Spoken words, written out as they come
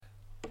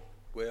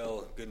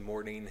Well, good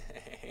morning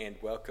and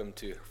welcome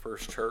to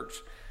First Church.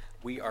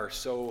 We are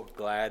so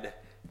glad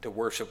to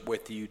worship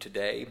with you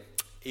today.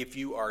 If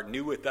you are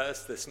new with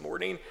us this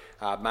morning,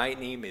 my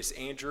name is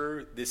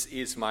Andrew. This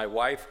is my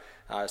wife,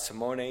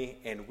 Simone,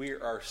 and we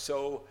are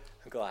so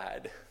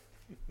glad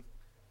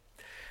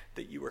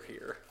that you are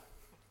here.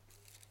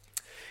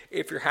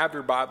 If you have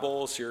your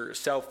Bibles, your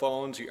cell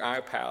phones, your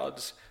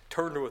iPads,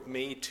 turn with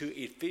me to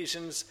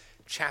Ephesians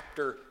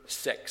chapter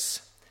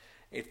 6.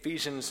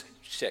 Ephesians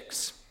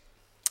 6.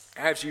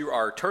 As you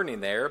are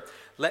turning there,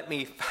 let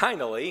me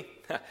finally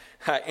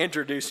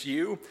introduce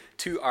you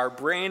to our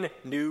brand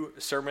new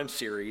sermon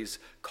series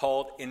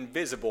called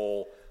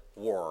Invisible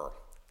War.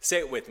 Say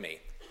it with me.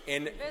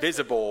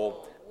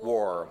 Invisible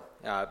War.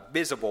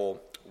 Visible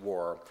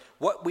War.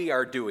 What we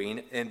are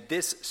doing in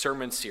this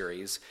sermon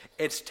series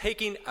is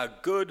taking a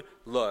good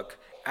look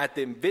at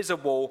the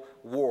invisible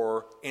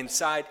war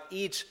inside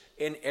each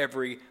and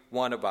every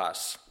one of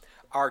us.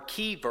 Our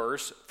key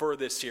verse for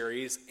this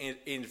series in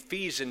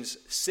Ephesians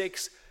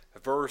 6,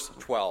 verse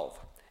 12.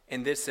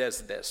 And this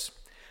says this: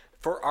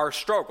 "For our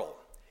struggle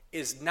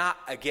is not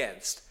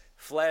against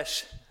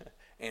flesh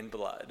and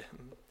blood,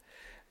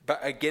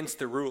 but against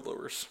the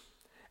rulers,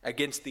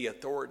 against the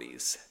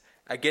authorities,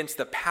 against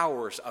the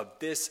powers of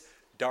this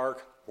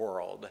dark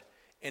world,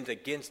 and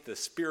against the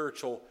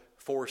spiritual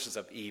forces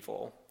of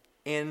evil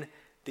in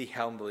the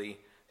heavenly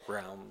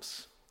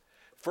realms."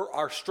 For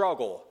our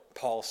struggle,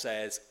 Paul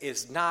says,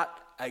 is not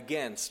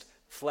against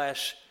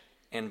flesh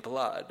and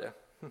blood.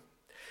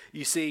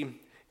 You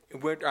see,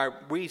 we're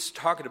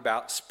talking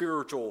about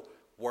spiritual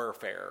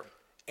warfare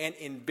and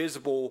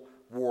invisible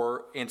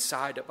war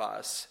inside of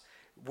us.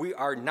 We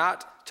are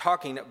not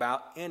talking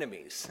about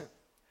enemies,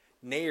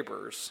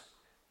 neighbors,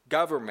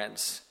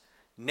 governments,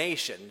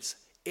 nations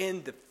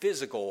in the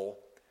physical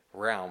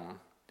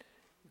realm.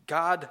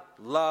 God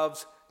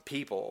loves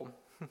people,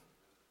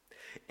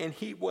 and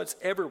he wants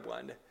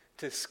everyone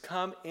to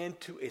come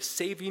into a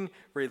saving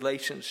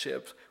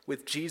relationship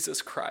with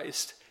Jesus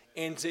Christ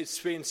and to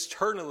experience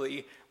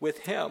eternally with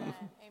him.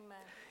 Amen.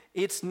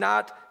 It's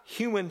not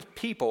human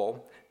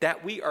people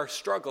that we are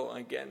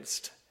struggling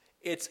against.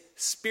 It's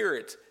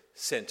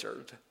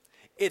spirit-centered.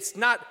 It's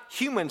not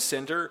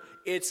human-centered,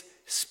 it's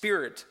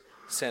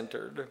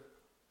spirit-centered.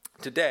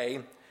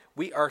 Today,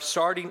 we are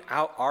starting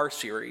out our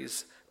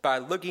series by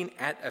looking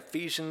at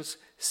Ephesians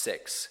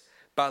 6,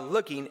 by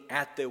looking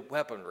at the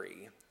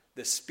weaponry,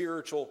 the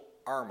spiritual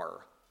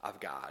armor of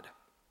God.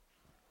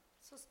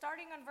 So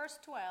starting on verse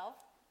 12,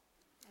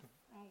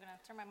 I'm going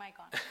to turn my mic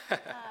on.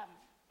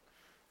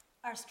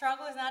 Our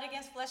struggle is not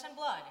against flesh and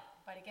blood,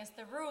 but against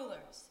the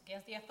rulers,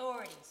 against the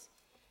authorities,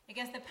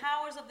 against the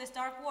powers of this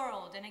dark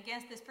world, and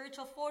against the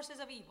spiritual forces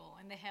of evil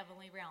in the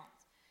heavenly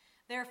realms.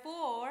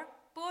 Therefore,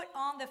 put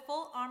on the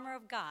full armor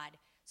of God,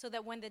 so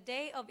that when the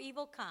day of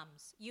evil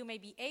comes, you may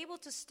be able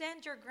to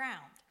stand your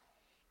ground.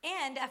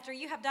 And after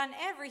you have done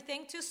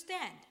everything, to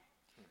stand.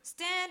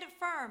 Stand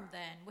firm,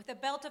 then, with a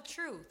belt of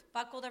truth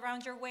buckled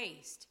around your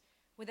waist,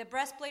 with a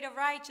breastplate of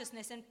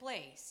righteousness in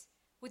place,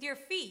 with your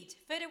feet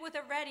fitted with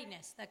a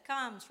readiness that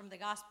comes from the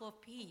gospel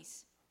of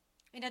peace.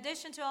 In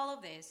addition to all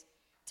of this,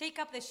 take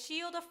up the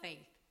shield of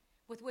faith,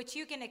 with which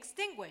you can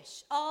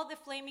extinguish all the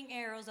flaming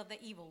arrows of the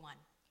evil one.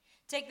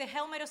 Take the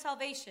helmet of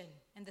salvation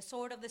and the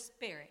sword of the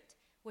Spirit,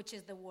 which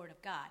is the word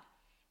of God,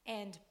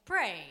 and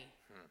pray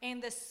in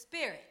the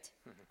Spirit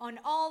on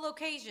all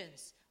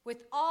occasions,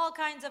 with all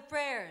kinds of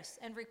prayers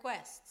and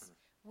requests.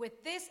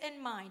 With this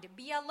in mind,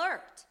 be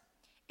alert,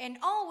 and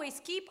always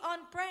keep on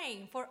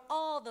praying for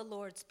all the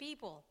Lord's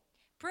people.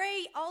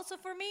 Pray also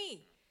for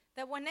me,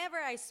 that whenever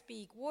I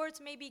speak,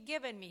 words may be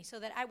given me, so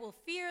that I will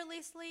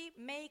fearlessly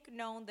make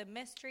known the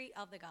mystery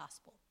of the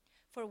gospel,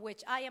 for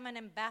which I am an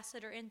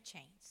ambassador in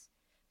chains.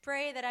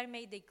 Pray that I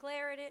may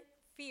declare it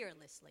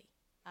fearlessly,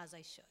 as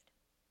I should.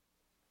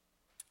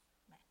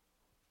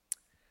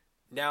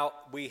 Now,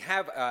 we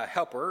have a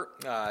helper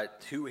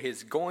who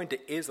is going to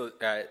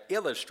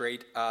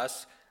illustrate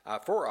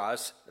for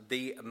us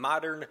the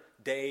modern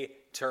day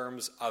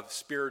terms of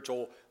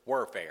spiritual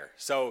warfare.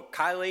 So,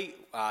 Kylie,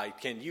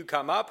 can you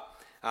come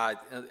up?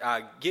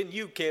 Can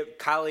you give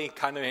Kylie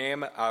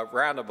Cunningham a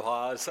round of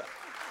applause?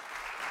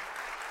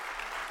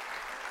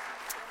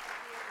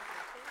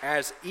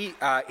 As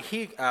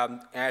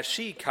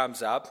she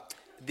comes up,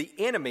 the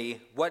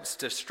enemy wants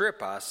to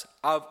strip us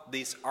of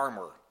this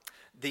armor,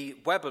 the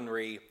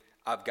weaponry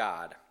of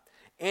God.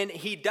 And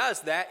he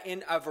does that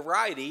in a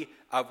variety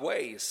of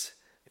ways: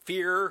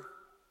 fear,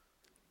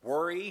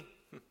 worry,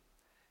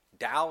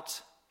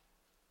 doubt,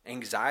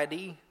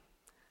 anxiety,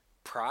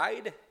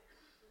 pride,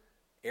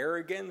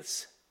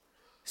 arrogance,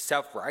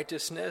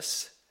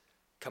 self-righteousness,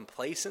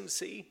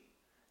 complacency,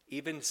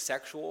 even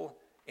sexual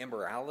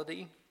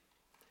immorality.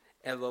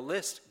 And the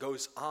list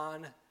goes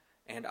on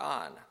and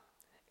on.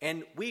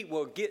 And we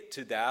will get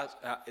to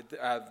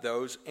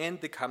those in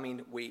the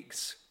coming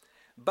weeks.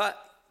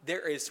 But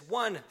there is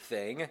one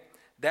thing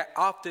that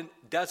often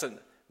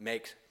doesn't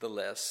make the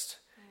list,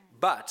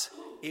 but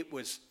it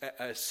was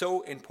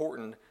so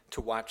important to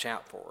watch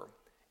out for,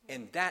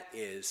 and that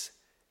is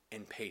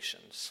in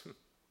patience.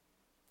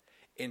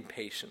 In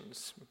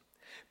patience.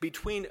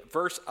 Between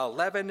verse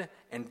 11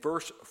 and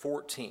verse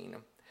 14,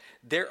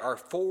 there are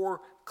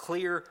 4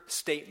 clear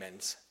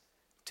statements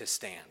to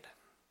stand.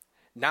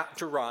 Not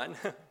to run,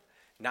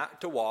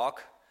 not to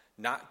walk,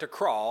 not to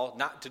crawl,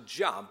 not to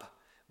jump,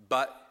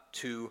 but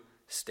to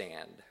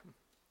stand.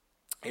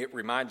 It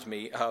reminds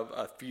me of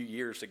a few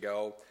years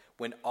ago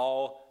when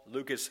all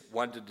Lucas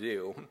wanted to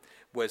do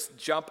was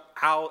jump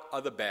out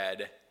of the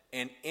bed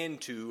and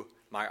into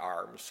my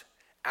arms.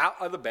 Out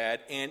of the bed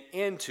and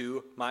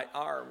into my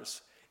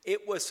arms.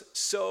 It was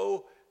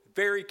so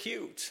very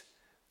cute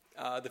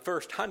the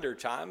first 100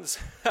 times,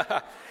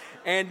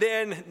 and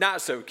then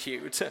not so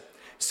cute.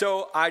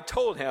 So I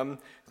told him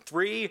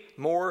 3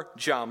 more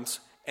jumps,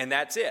 and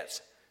that's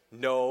it.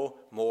 No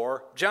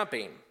more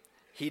jumping.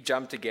 He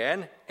jumped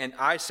again, and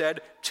I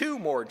said 2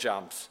 more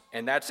jumps,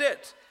 and that's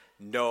it.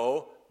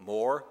 No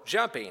more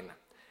jumping.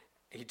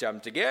 He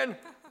jumped again,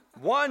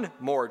 1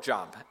 more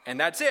jump, and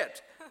that's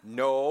it.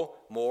 No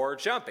more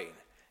jumping.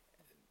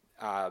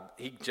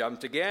 He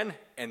jumped again,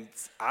 and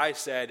I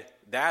said,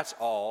 that's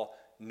all,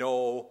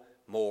 no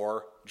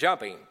more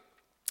jumping.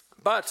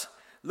 But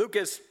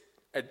Lucas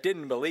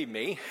didn't believe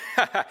me,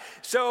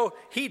 so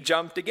he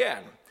jumped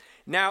again.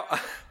 Now,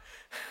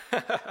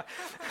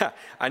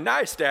 a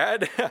nice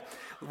dad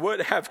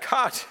would have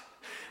caught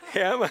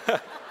him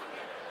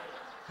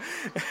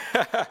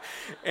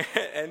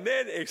and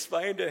then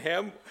explained to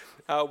him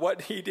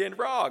what he did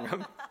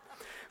wrong.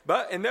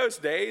 But in those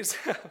days,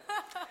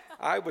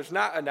 I was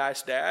not a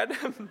nice dad.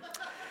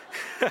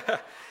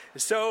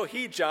 So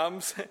he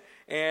jumps,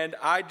 and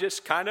I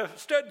just kind of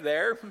stood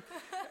there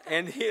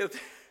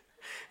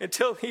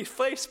until he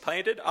face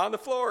planted on the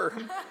floor.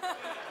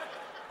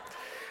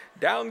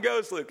 Down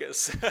goes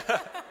Lucas.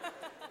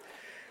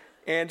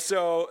 And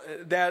so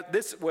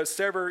this was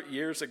several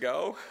years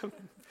ago,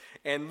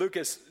 and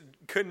Lucas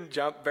couldn't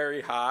jump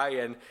very high,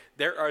 and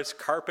there was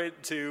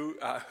carpet to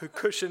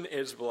cushion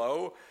his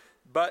blow,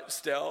 but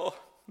still.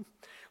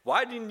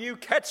 Why didn't you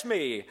catch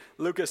me?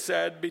 Lucas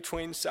said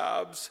between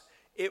sobs.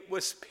 It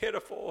was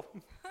pitiful,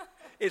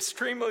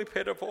 extremely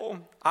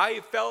pitiful.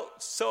 I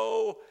felt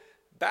so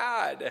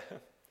bad,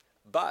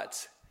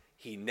 but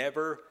he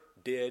never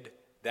did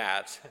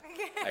that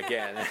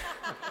again.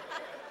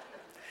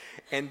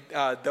 And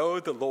though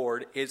the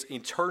Lord is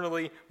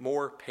eternally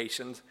more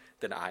patient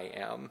than I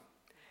am,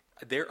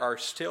 there are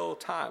still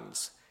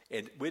times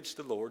in which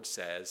the Lord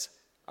says,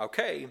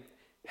 okay,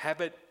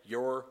 have it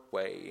your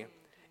way.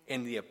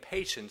 And the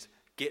impatience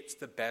gets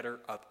the better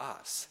of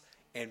us.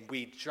 And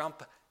we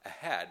jump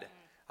ahead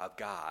of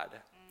God.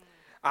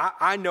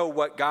 I know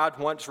what God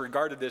wants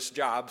regarding this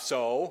job,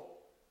 so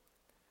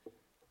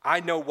I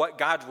know what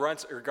God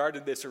wants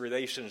regarding this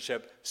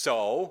relationship,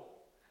 so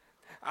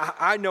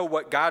I know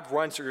what God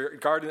wants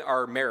regarding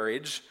our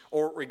marriage,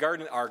 or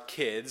regarding our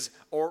kids,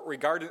 or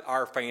regarding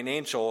our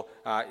financial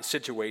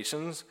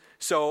situations.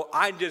 So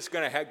I'm just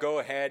going to go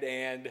ahead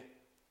and...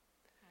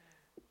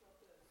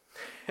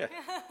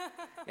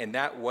 And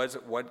that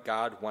wasn't what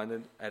God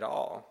wanted at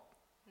all.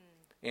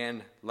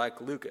 And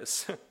like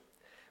Lucas,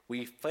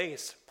 we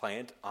face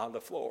plant on the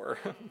floor.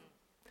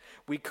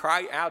 We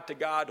cry out to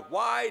God,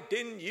 why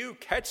didn't you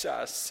catch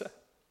us?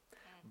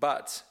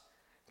 But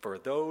for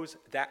those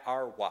that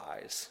are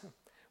wise,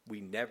 we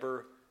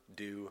never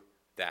do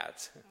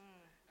that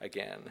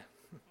again.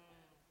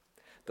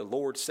 The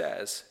Lord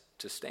says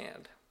to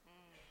stand.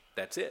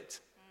 That's it.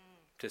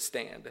 To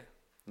stand.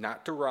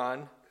 Not to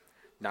run,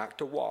 not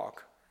to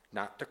walk,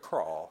 not to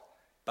crawl,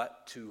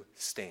 but to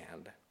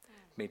stand.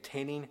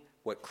 Maintaining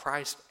what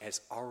Christ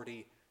has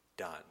already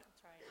done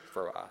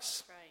for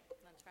us.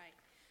 That's right.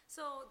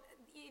 So,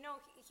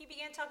 he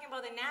began talking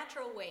about the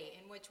natural way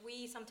in which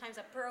we sometimes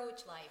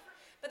approach life.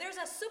 But there's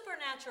a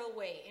supernatural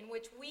way in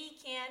which we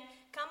can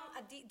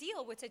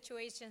deal with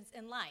situations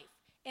in life.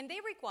 And they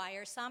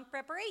require some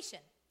preparation.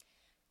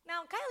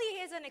 Now,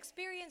 Kylie is an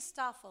experienced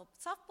softball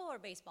or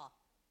baseball?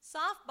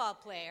 Softball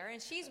player,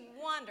 and she's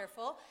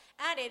wonderful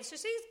at it. So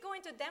she's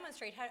going to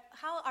demonstrate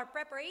how our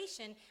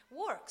preparation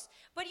works.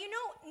 But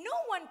no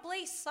one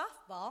plays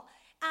softball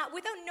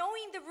without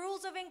knowing the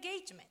rules of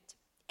engagement.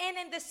 And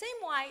in the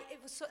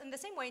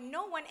same way,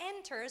 no one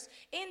enters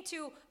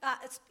into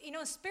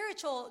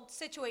spiritual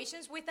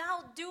situations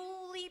without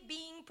duly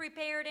being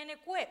prepared and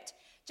equipped.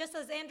 Just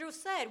as Andrew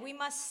said, we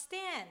must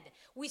stand.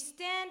 We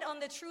stand on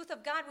the truth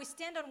of God. We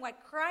stand on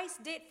what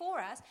Christ did for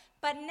us.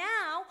 But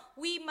now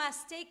we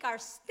must take our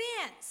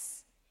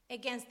stance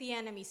against the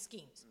enemy's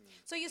schemes.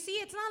 So you see,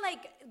 it's not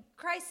like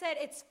Christ said,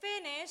 it's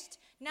finished.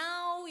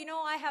 Now,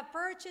 I have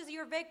purchased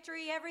your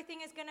victory. Everything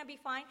is going to be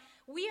fine.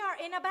 We are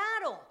in a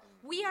battle.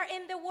 We are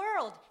in the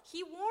world.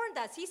 He warned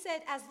us. He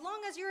said, as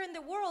long as you're in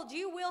the world,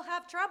 you will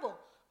have trouble.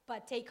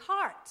 But take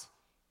heart.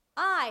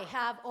 I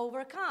have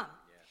overcome.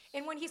 Yes.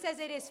 And when he says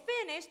it is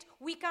finished,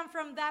 we come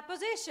from that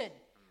position.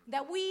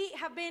 That we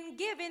have been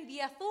given the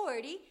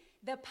authority,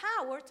 the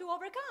power to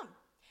overcome.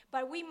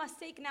 But we must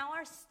take now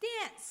our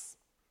stance.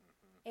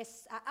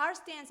 It's our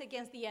stance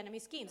against the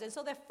enemy's schemes. And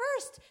so the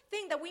first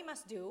thing that we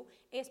must do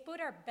is put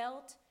our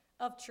belt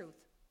of truth.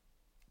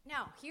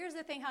 Now, here's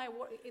the thing,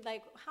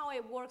 how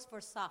it works for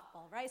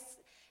softball, right?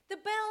 The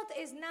belt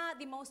is not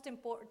the most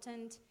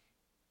important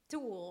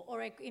tool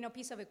or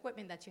piece of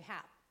equipment that you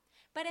have.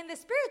 But in the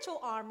spiritual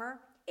armor,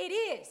 it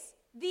is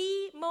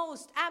the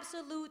most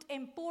absolute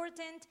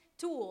important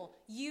tool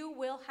you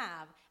will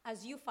have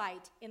as you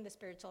fight in the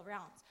spiritual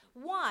realms.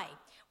 Why?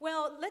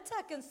 Well, let's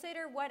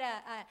consider what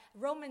a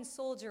Roman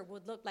soldier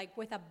would look like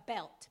with a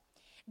belt.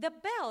 The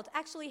belt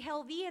actually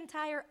held the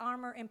entire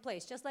armor in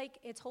place, just like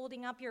it's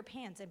holding up your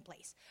pants in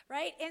place,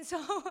 right? And so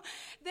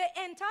the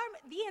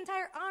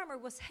entire armor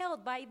was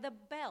held by the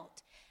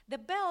belt. The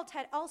belt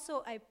had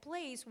also a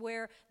place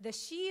where the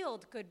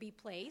shield could be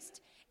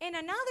placed, and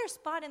another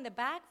spot in the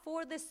back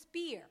for the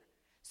spear.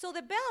 So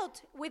the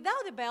belt,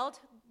 without the belt,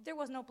 there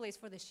was no place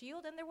for the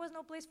shield, and there was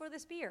no place for the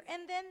spear.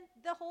 And then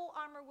the whole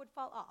armor would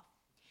fall off.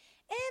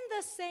 In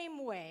the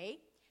same way,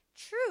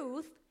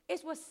 truth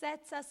is what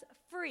sets us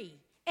free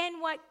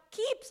and what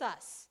keeps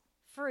us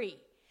free.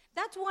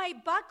 That's why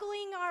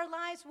buckling our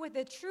lives with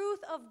the truth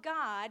of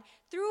God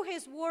through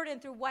His Word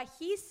and through what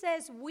He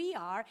says we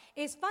are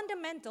is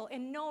fundamental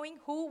in knowing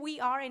who we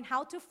are and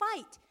how to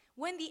fight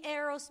when the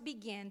arrows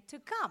begin to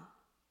come.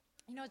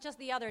 Just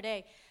the other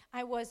day,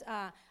 I was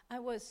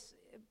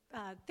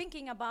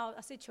thinking about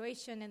a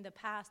situation in the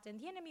past, and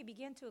the enemy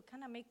began to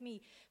kind of make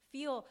me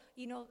feel,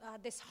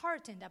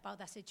 disheartened about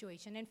that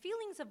situation. And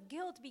feelings of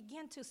guilt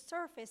began to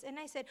surface. And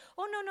I said,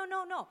 oh,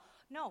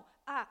 no.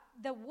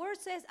 The Word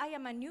says I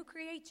am a new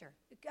creature,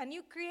 a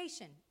new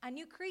creation, a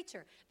new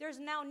creature. There's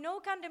now no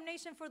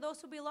condemnation for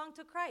those who belong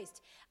to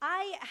Christ.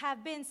 I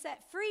have been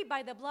set free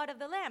by the blood of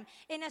the Lamb.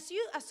 And as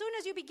soon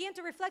as you begin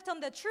to reflect on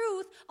the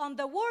truth, on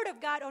the Word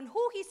of God, on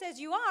who He says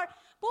you are,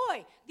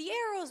 boy, the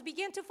arrows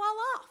begin to fall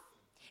off.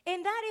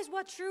 And that is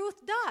what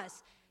truth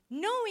does.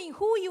 Knowing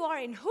who you are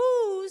and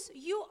whose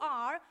you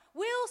are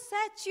will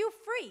set you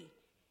free.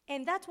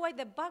 And that's why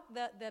the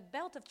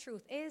belt of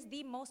truth is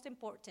the most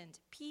important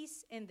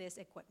piece in this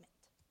equipment.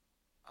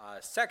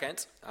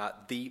 Second,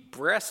 the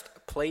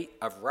breastplate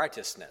of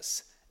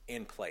righteousness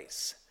in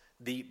place.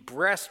 The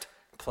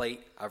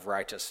breastplate of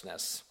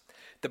righteousness.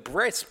 The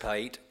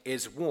breastplate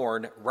is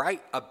worn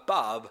right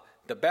above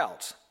the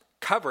belt,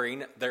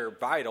 covering their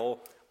vital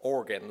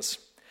organs.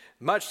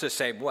 Much the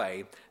same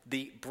way,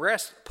 the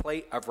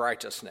breastplate of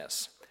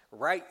righteousness,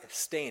 right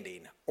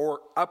standing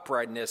or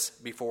uprightness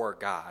before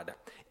God,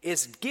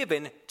 is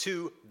given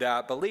to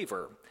the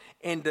believer.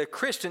 And the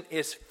Christian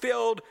is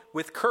filled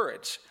with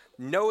courage,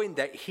 knowing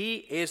that he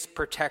is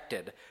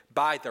protected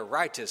by the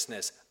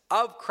righteousness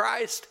of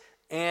Christ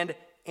and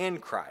in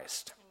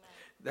Christ.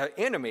 Amen. The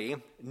enemy,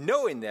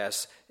 knowing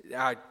this,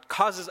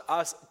 causes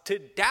us to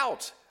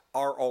doubt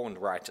our own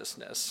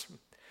righteousness.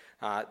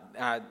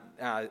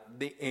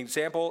 The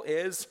example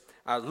is,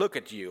 look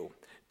at you.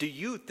 Do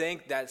you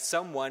think that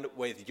someone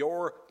with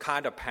your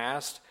kind of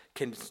past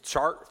can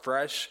start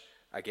fresh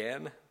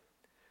again?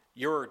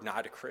 You're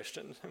not a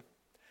Christian.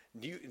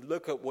 You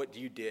look at what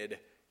you did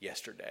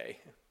yesterday.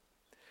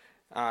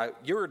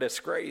 You're a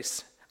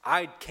disgrace.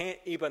 I can't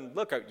even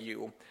look at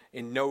you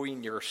in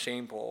knowing your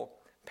shameful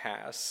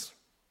past.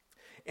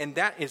 And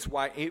that is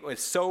why it was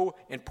so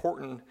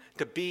important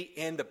to be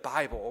in the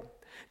Bible,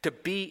 to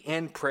be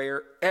in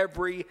prayer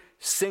every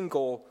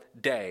single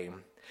day,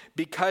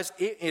 because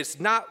it is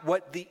not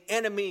what the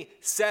enemy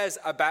says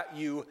about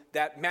you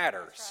that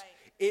matters.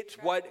 Right. It's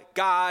right. What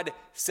God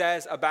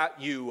says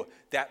about you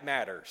that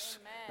matters.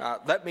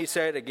 Let me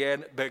say it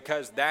again,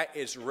 because that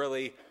is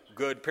really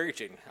good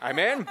preaching.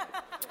 Amen?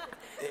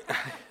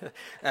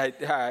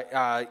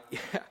 I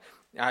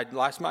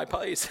lost my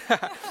place.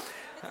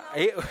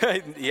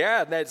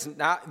 That's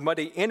not what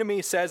the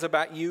enemy says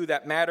about you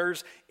that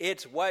matters.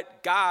 It's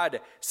what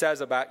God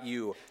says about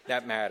you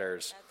that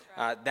matters.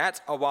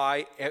 That's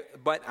why,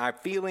 but I'm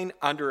feeling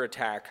under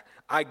attack,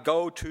 I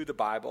go to the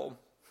Bible,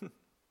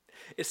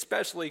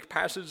 especially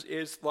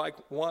passages like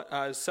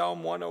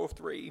Psalm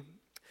 103,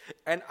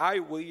 and I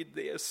read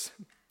this: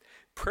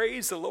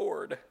 praise the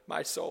Lord,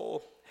 my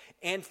soul,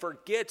 and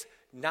forget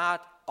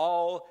not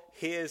all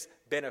His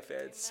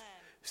benefits,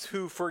 Amen.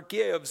 Who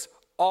forgives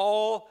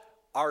all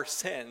our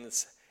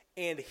sins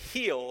and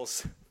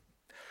heals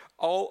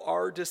all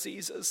our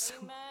diseases.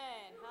 Amen.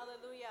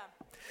 Hallelujah.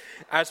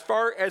 As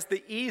far as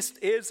the east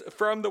is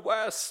from the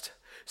west,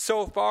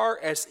 so far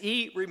as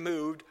He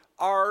removed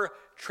our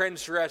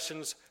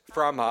transgressions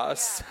from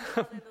us.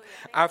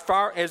 As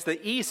far as the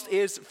east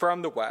is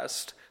from the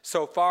west,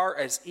 so far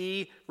as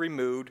He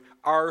removed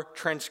our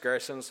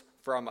transgressions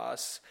from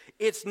us.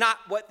 It's not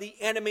what the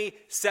enemy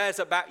says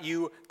about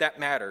you that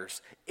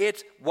matters.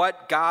 It's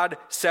what God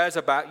says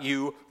about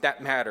you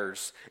that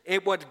matters.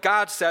 It's what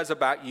God says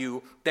about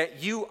you,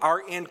 that you are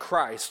in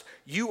Christ.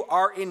 You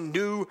are in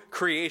new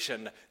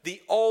creation.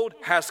 The old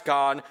has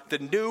gone, the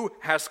new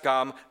has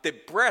come. The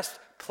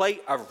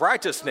breastplate of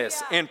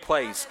righteousness in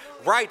place,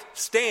 right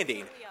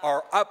standing,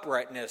 our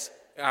uprightness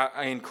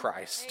in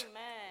Christ. Amen.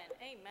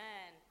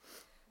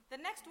 The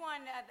next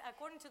one,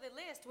 according to the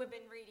list we've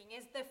been reading,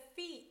 is the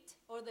feet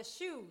or the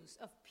shoes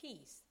of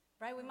peace,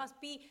 right?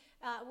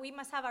 We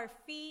must have our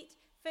feet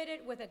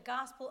fitted with a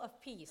gospel of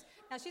peace.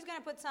 Now, she's going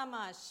to put some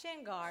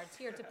shin guards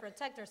here to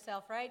protect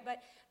herself, right?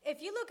 But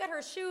if you look at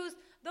her shoes,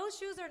 those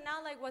shoes are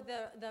not like what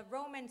the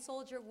Roman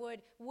soldier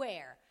would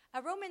wear.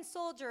 A Roman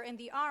soldier in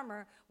the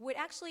armor would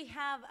actually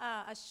have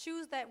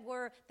shoes that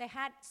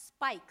had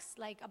spikes,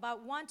 like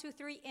about 1 to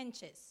 3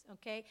 inches,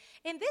 okay?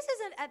 And this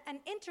is an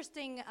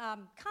interesting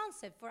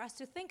concept for us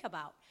to think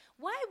about.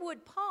 Why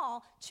would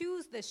Paul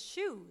choose the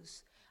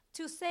shoes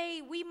to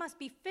say we must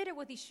be fitted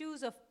with the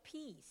shoes of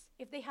peace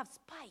if they have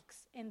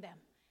spikes in them?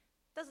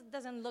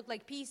 Doesn't look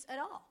like peace at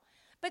all.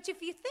 But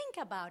if you think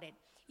about it,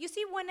 you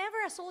see, whenever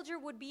a soldier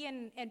would be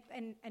in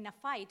a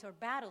fight or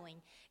battling,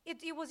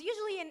 it was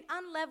usually in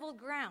unlevel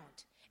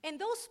ground. And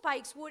those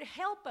spikes would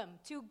help him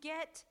to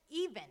get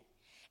even.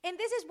 And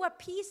this is what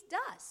peace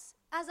does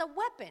as a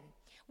weapon.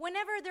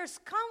 Whenever there's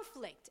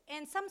conflict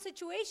and some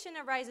situation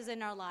arises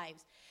in our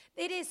lives,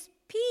 it is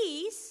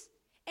peace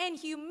and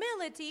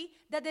humility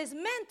that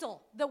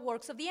dismantle the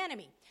works of the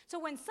enemy. So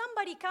when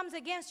somebody comes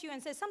against you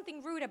and says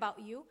something rude about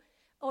you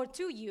or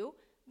to you,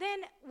 then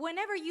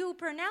whenever you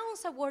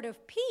pronounce a word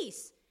of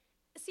peace,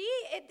 see,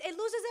 it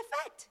loses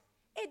effect.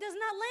 It does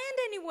not land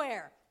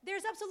anywhere.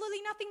 There's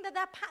absolutely nothing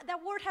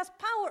that word has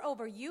power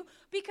over you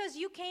because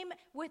you came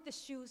with the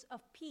shoes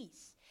of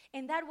peace.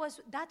 And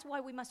that's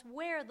why we must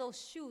wear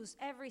those shoes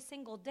every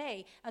single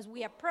day as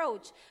we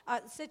approach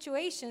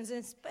situations,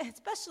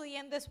 especially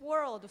in this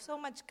world with so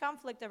much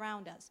conflict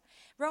around us.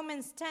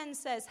 Romans 10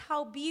 says,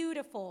 "How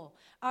beautiful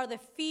are the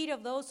feet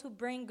of those who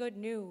bring good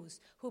news,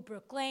 who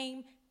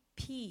proclaim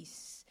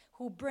peace,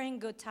 who bring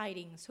good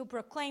tidings, who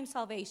proclaim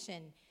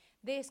salvation."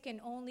 This can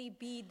only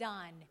be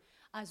done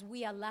as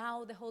we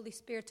allow the Holy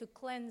Spirit to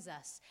cleanse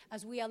us,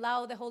 as we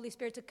allow the Holy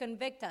Spirit to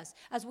convict us,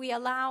 as we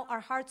allow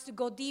our hearts to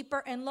go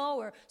deeper and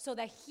lower so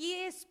that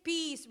His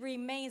peace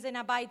remains and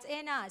abides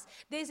in us.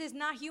 This is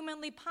not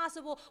humanly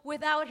possible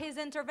without His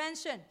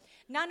intervention.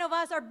 None of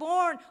us are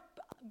born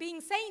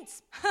being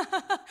saints.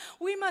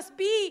 We must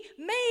be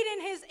made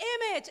in His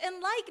image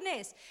and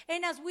likeness.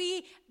 And as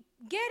we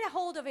get a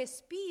hold of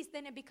His peace,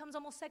 then it becomes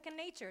almost second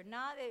nature.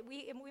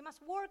 We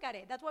must work at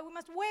it. That's why we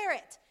must wear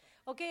it.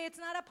 Okay, it's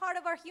not a part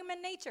of our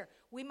human nature.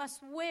 We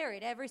must wear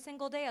it every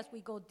single day as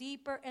we go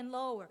deeper and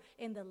lower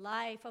in the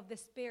life of the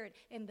Spirit,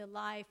 in the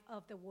life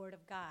of the Word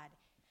of God.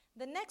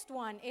 The next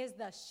one is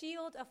the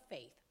shield of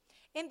faith.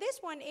 And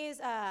this one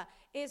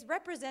is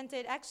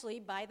represented actually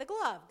by the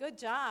glove. Good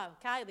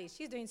job, Kylie.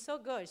 She's doing so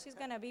good. She's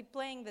going to be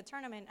playing the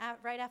tournament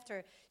right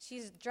after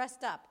she's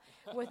dressed up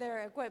with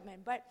her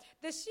equipment. But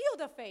the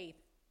shield of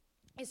faith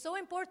is so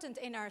important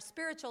in our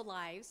spiritual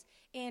lives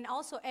and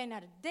also in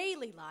our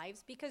daily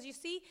lives because, you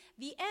see,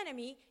 the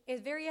enemy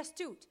is very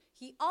astute.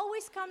 He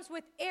always comes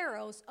with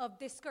arrows of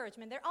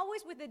discouragement. They're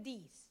always with the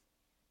D's.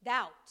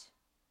 Doubt,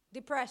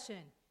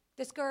 depression,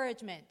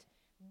 discouragement,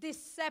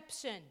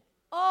 deception.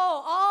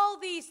 Oh, all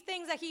these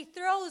things that he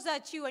throws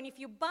at you, and if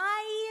you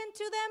buy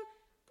into them,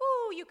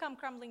 you come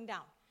crumbling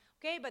down.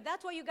 Okay, but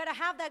that's why you got to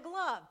have that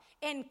glove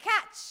and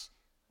catch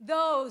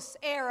those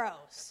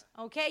arrows.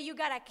 Okay, you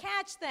got to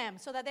catch them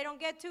so that they don't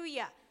get to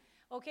you.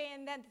 Okay,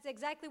 and that's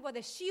exactly what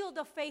the shield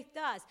of faith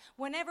does.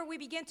 Whenever we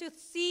begin to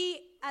see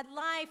at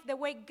life the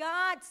way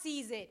God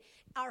sees it,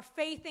 our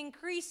faith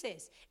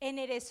increases. And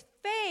it is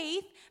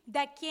faith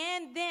that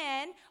can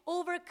then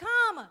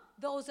overcome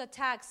those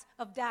attacks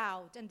of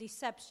doubt and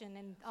deception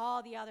and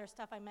all the other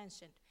stuff I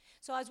mentioned.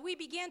 So as we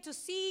begin to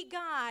see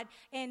God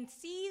and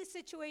see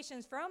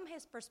situations from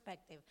His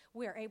perspective,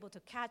 we are able to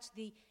catch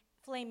the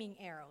flaming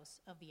arrows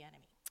of the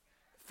enemy.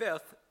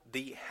 Fifth,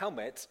 the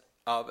helmet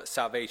of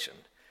salvation.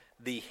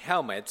 The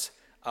helmet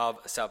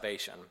of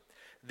salvation.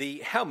 The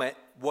helmet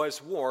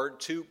was worn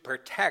to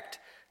protect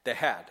the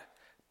head,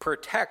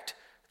 protect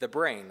the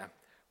brain,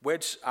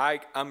 which I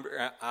come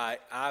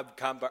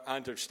to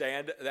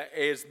understand that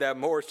is the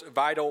most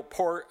vital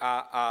part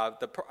of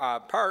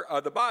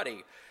the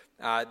body.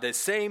 The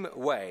same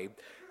way,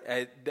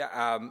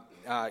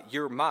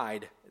 your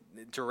mind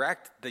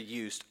direct the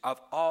use of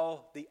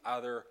all the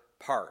other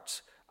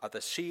parts of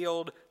the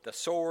shield, the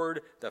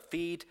sword, the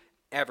feet,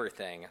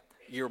 everything.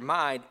 Your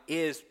mind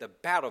is the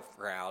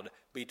battleground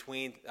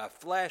between the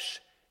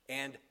flesh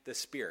and the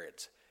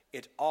spirit.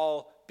 It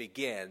all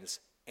begins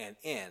and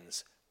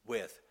ends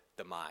with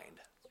the mind.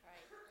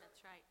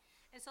 That's right.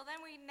 And so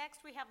then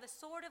we have the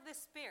sword of the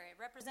Spirit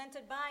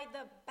represented by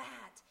the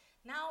bat.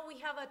 Now we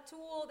have a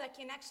tool that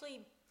can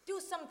actually do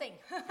something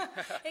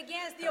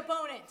against the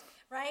opponent,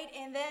 right?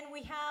 And then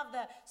we have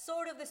the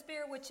sword of the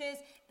Spirit, which is,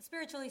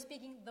 spiritually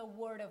speaking, the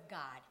Word of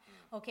God.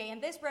 Okay,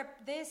 and this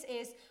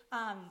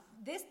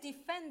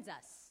defends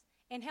us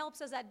and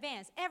helps us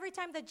advance. Every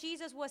time that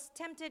Jesus was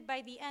tempted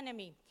by the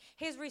enemy,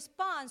 his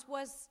response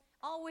was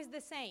always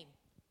the same.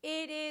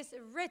 It is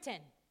written.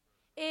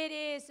 It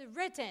is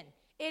written.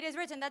 It is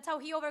written. That's how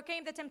he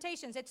overcame the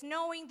temptations. It's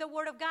knowing the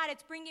Word of God.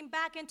 It's bringing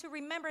back into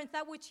remembrance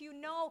that which you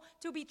know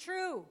to be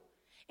true.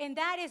 And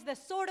that is the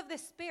sword of the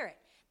Spirit.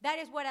 That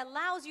is what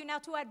allows you now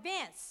to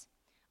advance,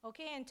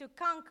 okay, and to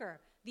conquer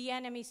the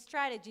enemy's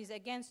strategies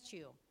against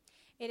you.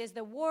 It is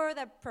the Word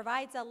that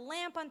provides a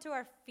lamp unto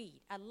our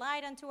feet, a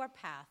light unto our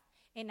path.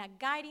 and a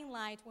guiding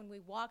light when we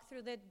walk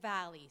through the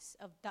valleys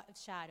of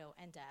shadow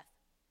and death.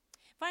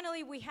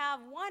 Finally, we have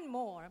one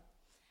more.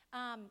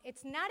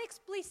 It's not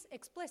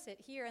explicit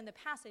here in the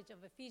passage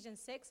of Ephesians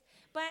 6,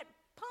 but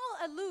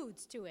Paul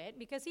alludes to it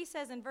because he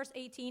says in verse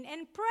 18,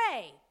 and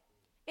pray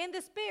in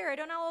the Spirit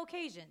on all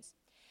occasions.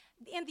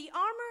 In the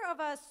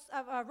armor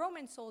of a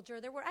Roman soldier,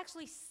 there were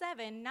actually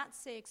 7, not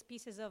 6,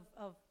 pieces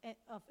of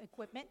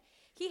equipment.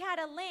 He had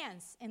a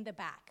lance in the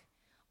back,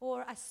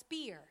 or a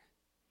spear.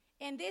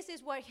 And this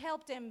is what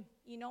helped him,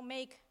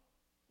 make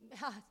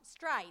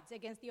strides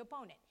against the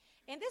opponent.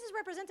 And this is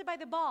represented by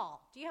the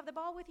ball. Do you have the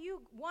ball with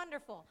you?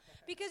 Wonderful.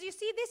 Because you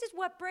see, this is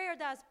what prayer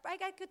does.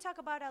 I could talk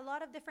about a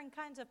lot of different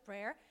kinds of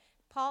prayer.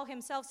 Paul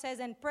himself says,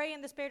 and pray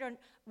in the Spirit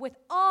with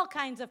all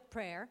kinds of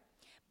prayer.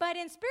 But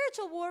in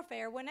spiritual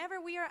warfare, whenever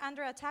we are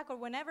under attack or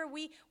whenever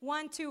we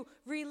want to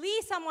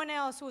release someone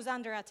else who's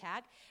under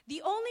attack,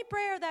 the only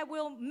prayer that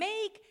will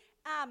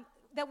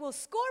that will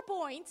score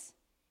points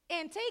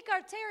and take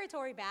our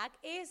territory back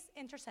is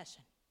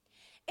intercession.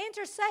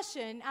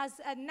 Intercession, as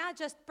not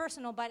just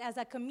personal, but as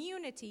a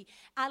community,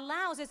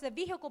 is a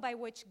vehicle by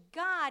which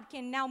God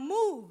can now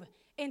move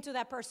into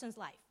that person's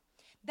life.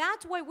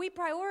 That's why we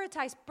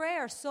prioritize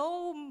prayer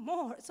so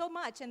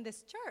much in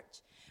this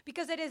church,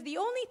 because it is the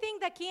only thing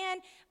that can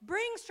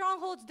bring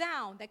strongholds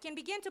down, that can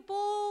begin to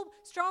pull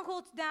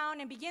strongholds down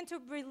and begin to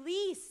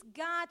release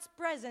God's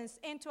presence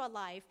into a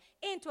life,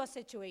 into a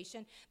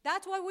situation.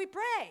 That's why we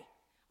pray.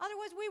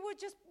 Otherwise, we would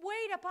just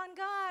wait upon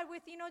God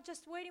with,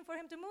 just waiting for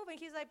him to move. And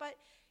he's like, but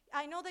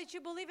I know that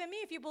you believe in me.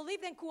 If you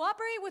believe, then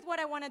cooperate with what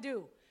I want to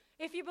do.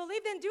 If you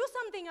believe, then do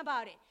something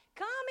about it.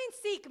 Come and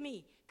seek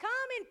me. Come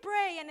and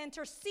pray and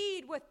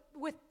intercede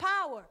with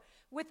power,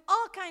 with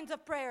all kinds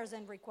of prayers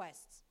and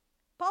requests.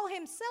 Paul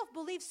himself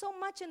believes so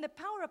much in the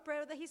power of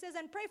prayer that he says,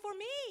 and pray for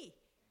me.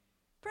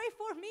 Pray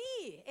for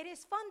me. It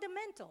is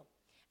fundamental.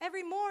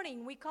 Every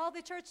morning we call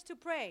the church to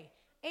pray,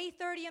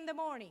 8:30 in the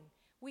morning.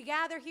 We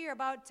gather here,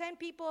 about 10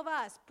 people of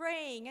us,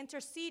 praying,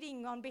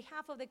 interceding on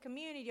behalf of the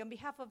community, on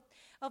behalf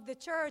of the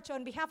church,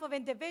 on behalf of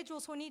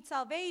individuals who need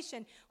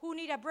salvation, who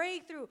need a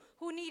breakthrough,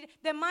 who need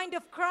the mind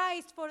of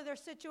Christ for their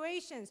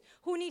situations,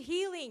 who need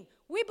healing.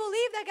 We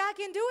believe that God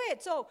can do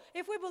it. So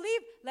if we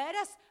believe, let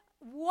us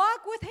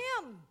walk with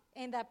him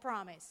in that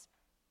promise.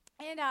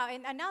 And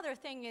another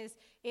thing is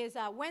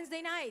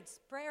Wednesday nights,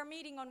 prayer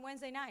meeting on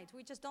Wednesday nights.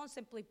 We just don't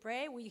simply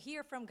pray. We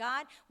hear from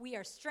God. We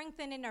are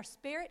strengthened in our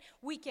spirit.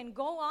 We can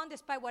go on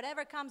despite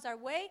whatever comes our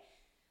way.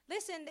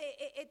 Listen,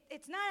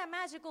 it's not a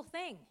magical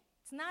thing.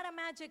 It's not a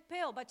magic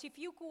pill. But if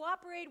you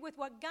cooperate with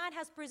what God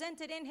has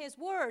presented in his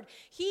word,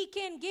 he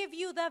can give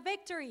you the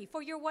victory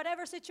for your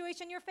whatever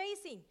situation you're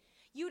facing.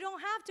 You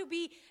don't have to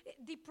be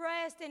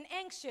depressed and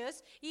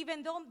anxious,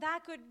 even though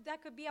that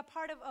could be a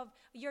part of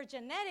your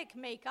genetic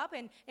makeup.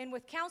 And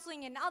with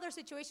counseling and other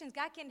situations,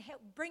 God can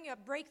help bring you a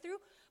breakthrough.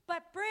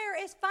 But prayer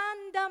is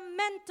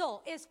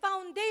fundamental, is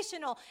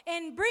foundational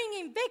in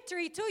bringing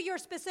victory to your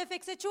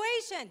specific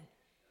situation.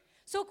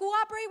 So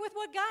cooperate with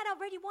what God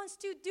already wants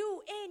to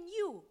do in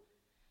you.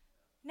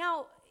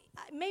 Now,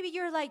 maybe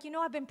you're like,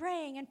 I've been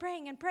praying and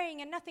praying and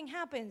praying and nothing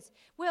happens.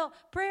 Well,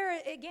 prayer,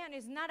 again,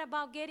 is not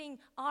about getting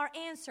our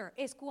answer.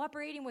 It's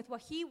cooperating with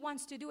what he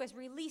wants to do, is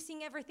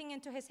releasing everything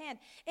into his hand.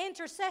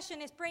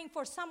 Intercession is praying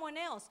for someone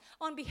else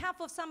on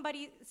behalf of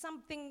somebody,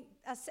 something,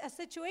 a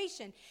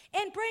situation.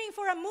 And praying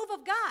for a move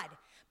of God.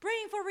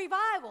 Praying for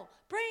revival.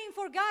 Praying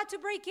for God to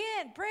break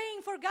in.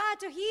 Praying for God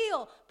to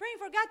heal. Praying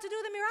for God to do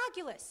the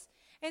miraculous.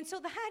 And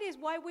so that is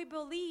why we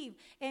believe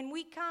and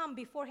we come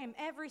before him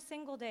every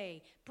single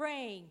day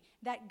praying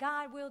that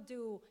God will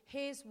do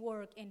his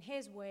work in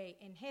his way,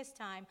 in his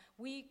time.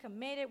 We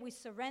commit it, we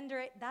surrender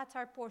it, that's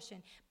our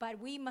portion. But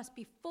we must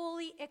be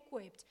fully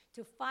equipped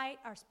to fight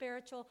our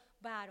spiritual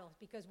battles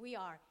because we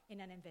are in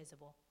an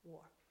invisible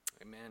war.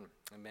 Amen.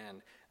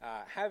 Amen.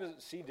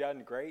 Hasn't she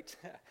done great?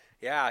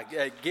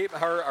 Yeah, give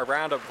her a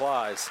round of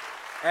applause.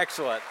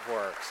 Excellent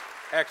works.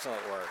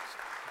 Excellent works.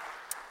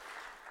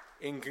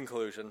 In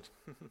conclusion,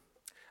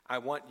 I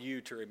want you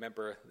to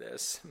remember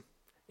this.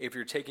 If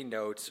you're taking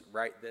notes,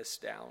 write this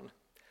down.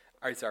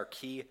 It's our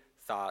key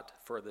thought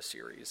for the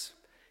series.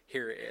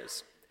 Here it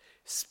is.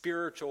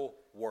 Spiritual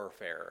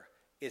warfare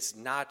is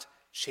not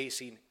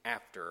chasing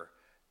after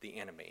the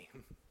enemy.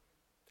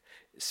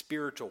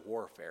 Spiritual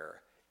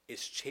warfare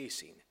is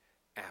chasing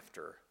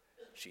after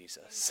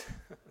Jesus.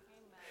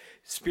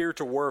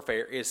 Spiritual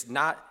warfare is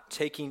not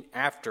taking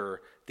after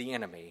the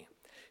enemy.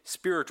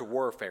 Spiritual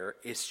warfare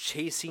is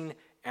chasing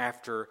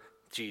after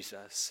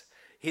Jesus.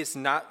 He's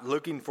not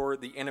looking for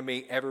the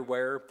enemy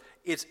everywhere.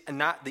 It's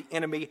not the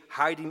enemy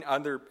hiding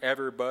under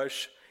every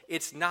bush.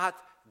 It's not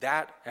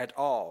that at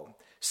all.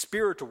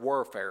 Spiritual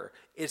warfare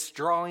is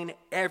drawing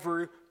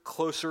ever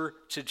closer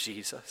to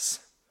Jesus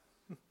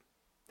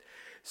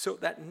so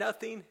that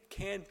nothing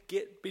can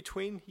get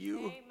between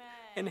you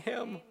and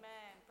him. Amen.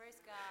 Praise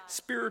God.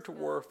 Spiritual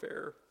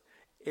warfare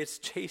is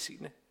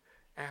chasing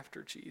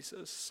after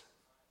Jesus.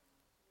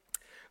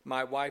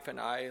 My wife and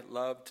I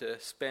love to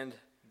spend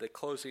the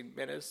closing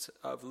minutes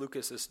of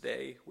Lucas's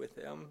day with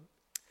him.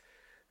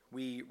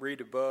 we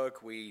read a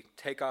book, we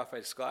take off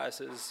his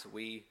glasses,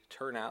 we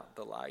turn out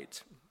the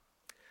lights.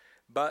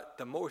 But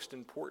the most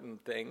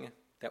important thing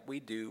that we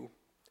do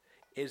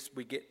is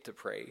we get to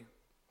pray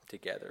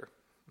together.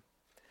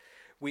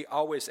 We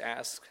always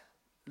ask,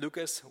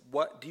 Lucas,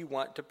 what do you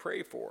want to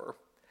pray for?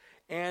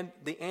 And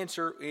the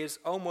answer is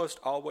almost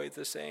always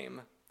the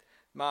same.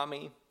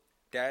 Mommy,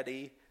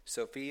 Daddy,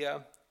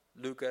 Sophia,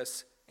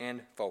 Lucas,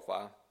 and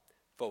Fofa.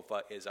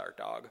 Fofa is our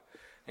dog.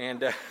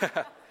 And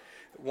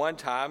one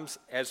time,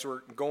 as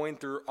we're going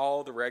through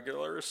all the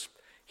regulars,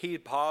 he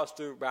paused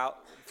through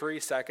about 3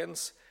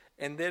 seconds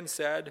and then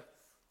said,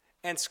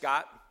 and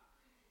Scott.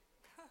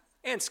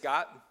 And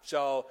Scott.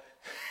 So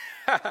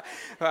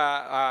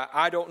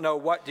I don't know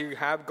what you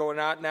have going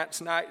on that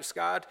night,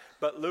 Scott,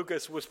 but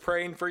Lucas was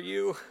praying for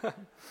you.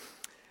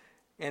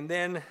 And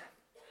then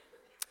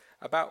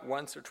about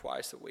once or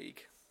twice a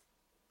week,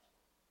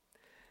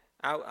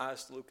 I'll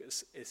ask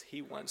Lucas if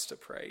he wants to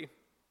pray.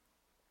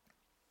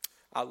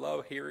 I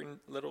love hearing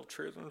little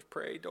children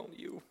pray, don't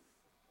you?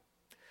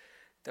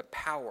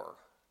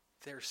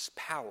 There's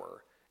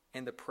power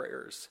in the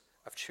prayers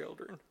of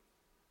children.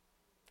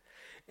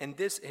 And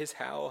this is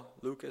how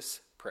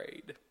Lucas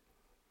prayed.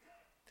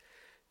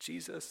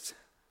 Jesus,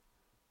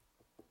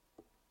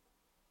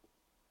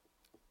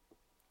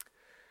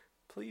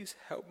 please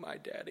help my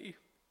daddy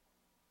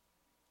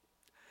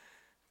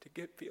to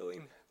get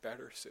feeling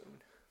better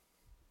soon.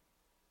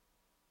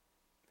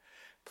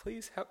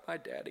 Please help my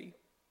daddy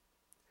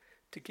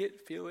to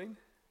get feeling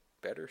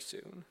better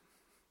soon.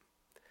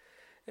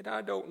 And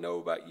I don't know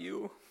about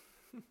you,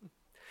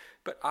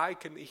 but I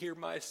can hear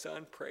my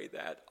son pray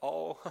that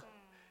all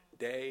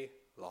day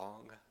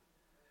long.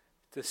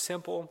 The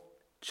simple,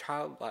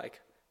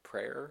 childlike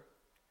prayer.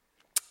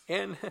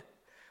 And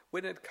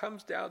when it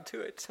comes down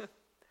to it,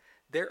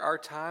 there are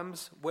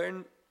times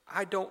when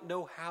I don't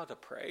know how to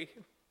pray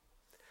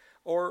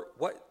or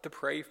what to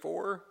pray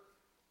for.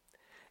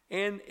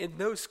 And in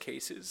those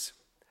cases,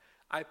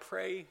 I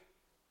pray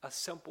a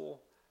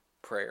simple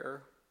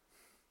prayer.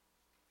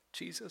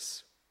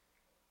 Jesus,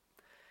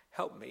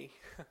 help me.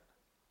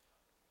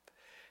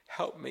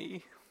 Help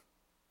me.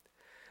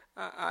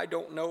 I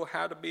don't know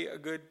how to be a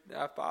good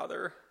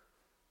father.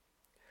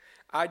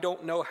 I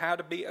don't know how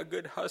to be a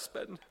good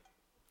husband.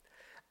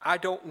 I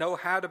don't know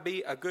how to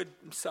be a good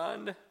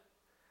son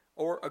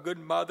or a good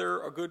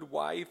mother, a good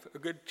wife, a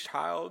good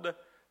child,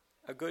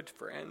 a good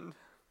friend.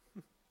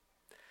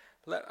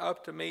 Let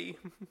up to me.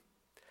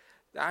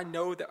 I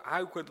know that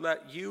I would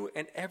let you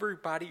and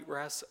everybody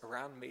else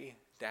around me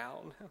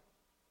down.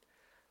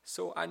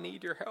 So I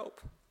need your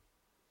help.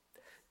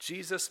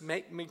 Jesus,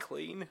 make me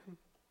clean.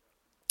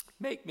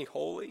 Make me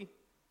holy.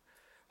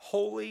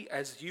 Holy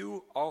as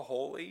you are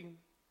holy.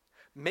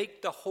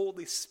 Make the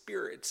Holy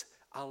Spirit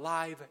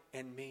alive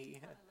in me.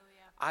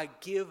 Hallelujah. I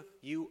give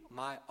you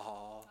my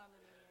all.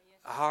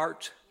 Yes.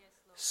 Heart,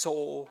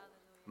 soul,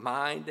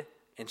 mind,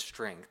 and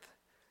strength.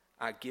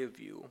 I give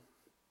you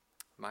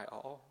my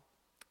all.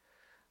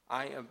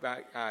 I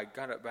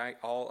got to invite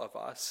all of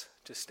us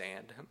to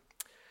stand.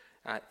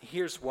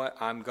 Here's what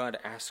I'm going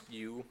to ask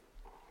you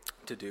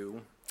to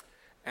do.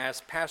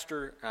 As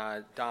Pastor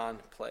Don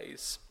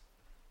plays,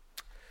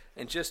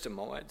 in just a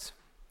moment,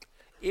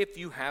 if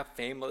you have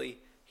family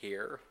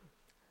here,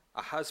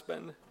 a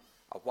husband,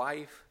 a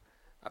wife,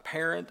 a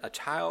parent, a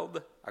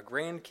child, a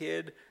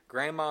grandkid,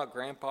 grandma,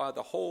 grandpa,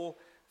 the whole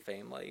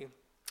family,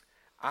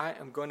 I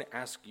am going to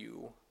ask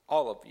you,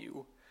 all of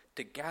you,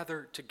 to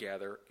gather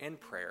together in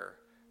prayer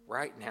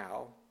right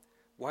now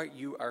while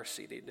you are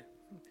seated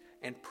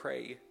and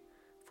pray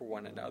for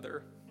one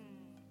another.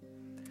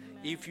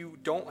 If you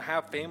don't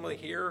have family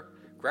here,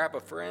 grab a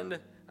friend,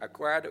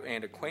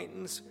 an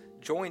acquaintance,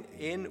 join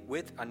in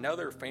with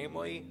another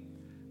family,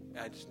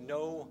 as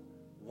no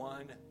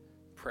one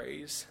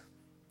prays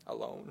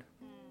alone.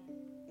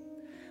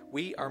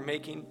 We are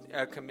making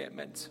a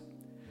commitment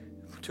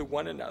to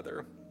one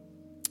another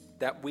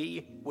that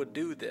we would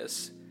do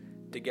this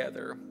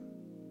together.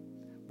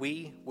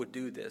 We would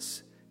do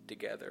this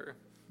together.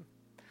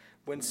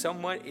 When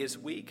someone is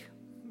weak,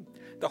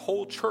 the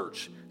whole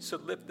church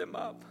should lift them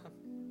up.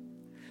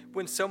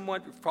 When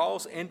someone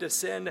falls into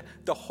sin,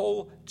 the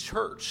whole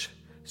church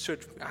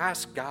should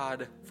ask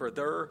God for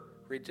their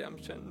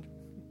redemption.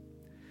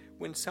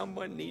 When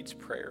someone needs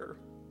prayer,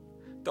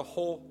 the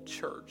whole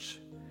church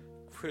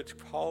should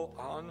fall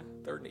on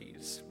their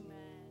knees.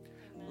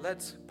 Amen.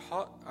 Let's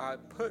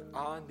put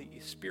on the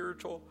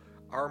spiritual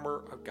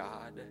armor of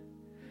God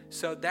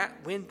so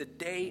that when the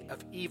day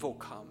of evil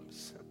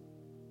comes,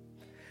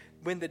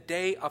 when the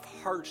day of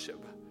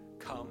hardship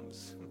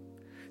comes,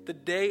 the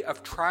day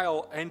of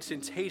trial and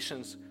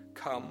temptations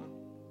come,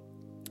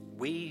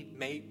 we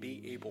may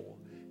be able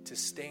to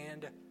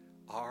stand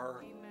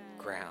our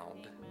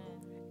ground.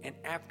 Amen. And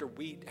after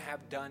we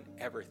have done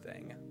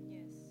everything,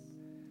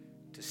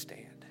 to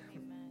stand.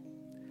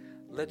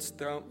 Amen. Let's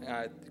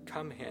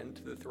come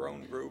into the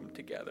throne room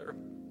together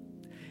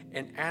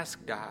and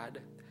ask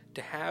God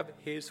to have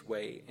his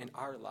way in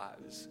our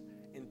lives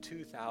in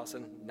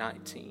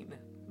 2019,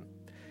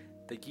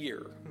 the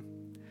year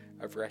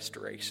of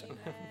restoration.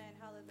 Amen.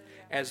 Hallelujah.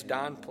 As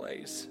Dawn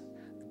plays,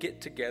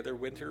 get together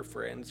with your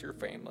friends, your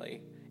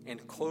family,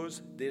 and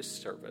close this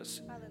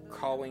service Hallelujah.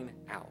 calling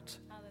out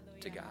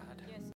Hallelujah. to God.